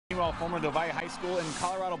Meanwhile, former Novi High School and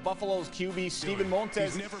Colorado Buffaloes QB Steven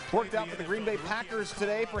Montez worked out for the Green Bay Packers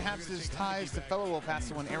today. Perhaps his ties to fellow El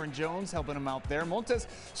Pasoan Aaron Jones helping him out there. Montez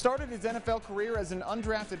started his NFL career as an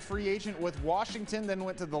undrafted free agent with Washington, then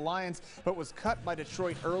went to the Lions, but was cut by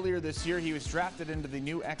Detroit earlier this year. He was drafted into the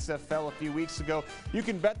new XFL a few weeks ago. You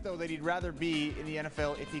can bet, though, that he'd rather be in the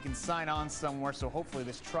NFL if he can sign on somewhere, so hopefully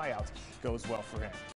this tryout goes well for him.